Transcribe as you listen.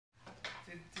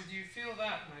Did you feel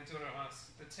that? My daughter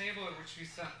asked. The table at which we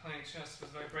sat playing chess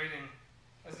was vibrating,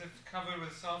 as if covered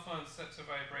with cell phones set to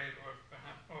vibrate, or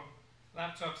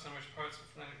laptops on which poets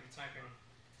were phonetically typing.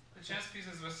 The chess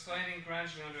pieces were sliding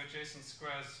gradually onto adjacent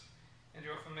squares into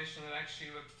a formation that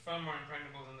actually looked far more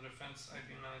impregnable than the defense I'd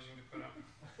been managing to put up.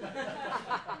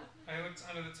 I looked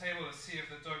under the table to see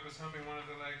if the dog was humping one of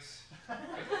the legs,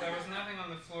 but there was nothing on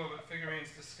the floor but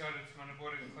figurines discarded from an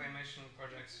aborted claymation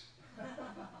project.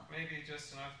 Maybe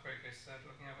just an earthquake, I said,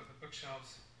 looking up at the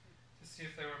bookshelves to see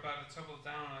if they were about to topple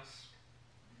down on us.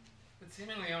 But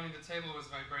seemingly only the table was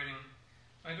vibrating.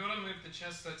 My daughter moved the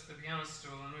chess set to the piano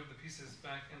stool and moved the pieces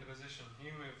back into position.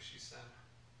 You move, she said.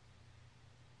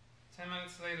 10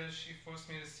 minutes later, she forced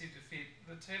me to cede defeat.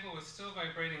 The table was still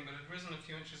vibrating, but had risen a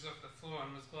few inches off the floor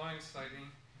and was glowing slightly.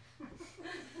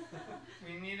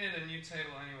 We needed a new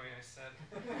table anyway, I said.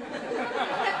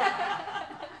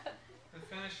 The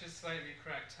finish is slightly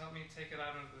cracked. Help me take it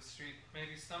out onto the street.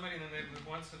 Maybe somebody in the neighborhood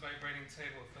wants a vibrating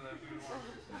table for their boudoir.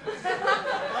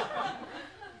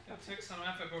 It took some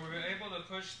effort, but we were able to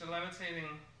push the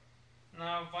levitating,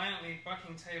 now violently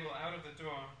bucking table out of the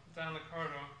door, down the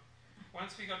corridor.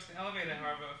 Once we got to the elevator,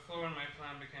 however, a flaw in my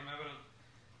plan became evident.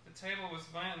 The table was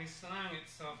violently slamming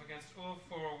itself against all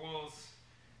four walls,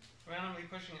 randomly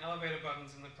pushing elevator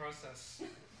buttons in the process.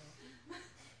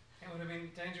 It would have been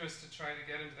dangerous to try to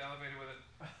get into the elevator with it.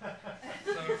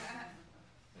 So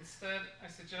instead,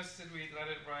 I suggested we let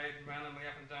it ride randomly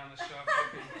up and down the shaft,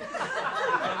 hoping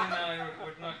only now I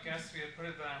would not guess we had put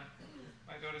it there.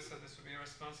 My daughter said this would be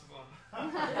irresponsible.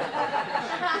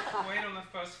 She'd wait on the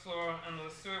first floor and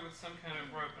lasso it with some kind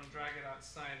of rope and drag it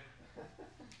outside.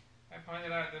 I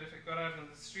pointed out that if it got out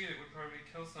into the street, it would probably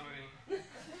kill somebody.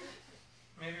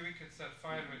 Maybe we could set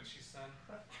fire to it, she said.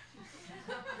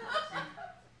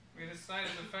 We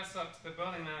decided to fess up to the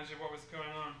building manager what was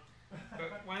going on.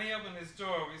 But when he opened his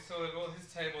door, we saw that all his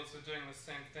tables were doing the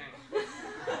same thing. He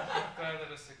glared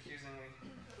at us accusingly.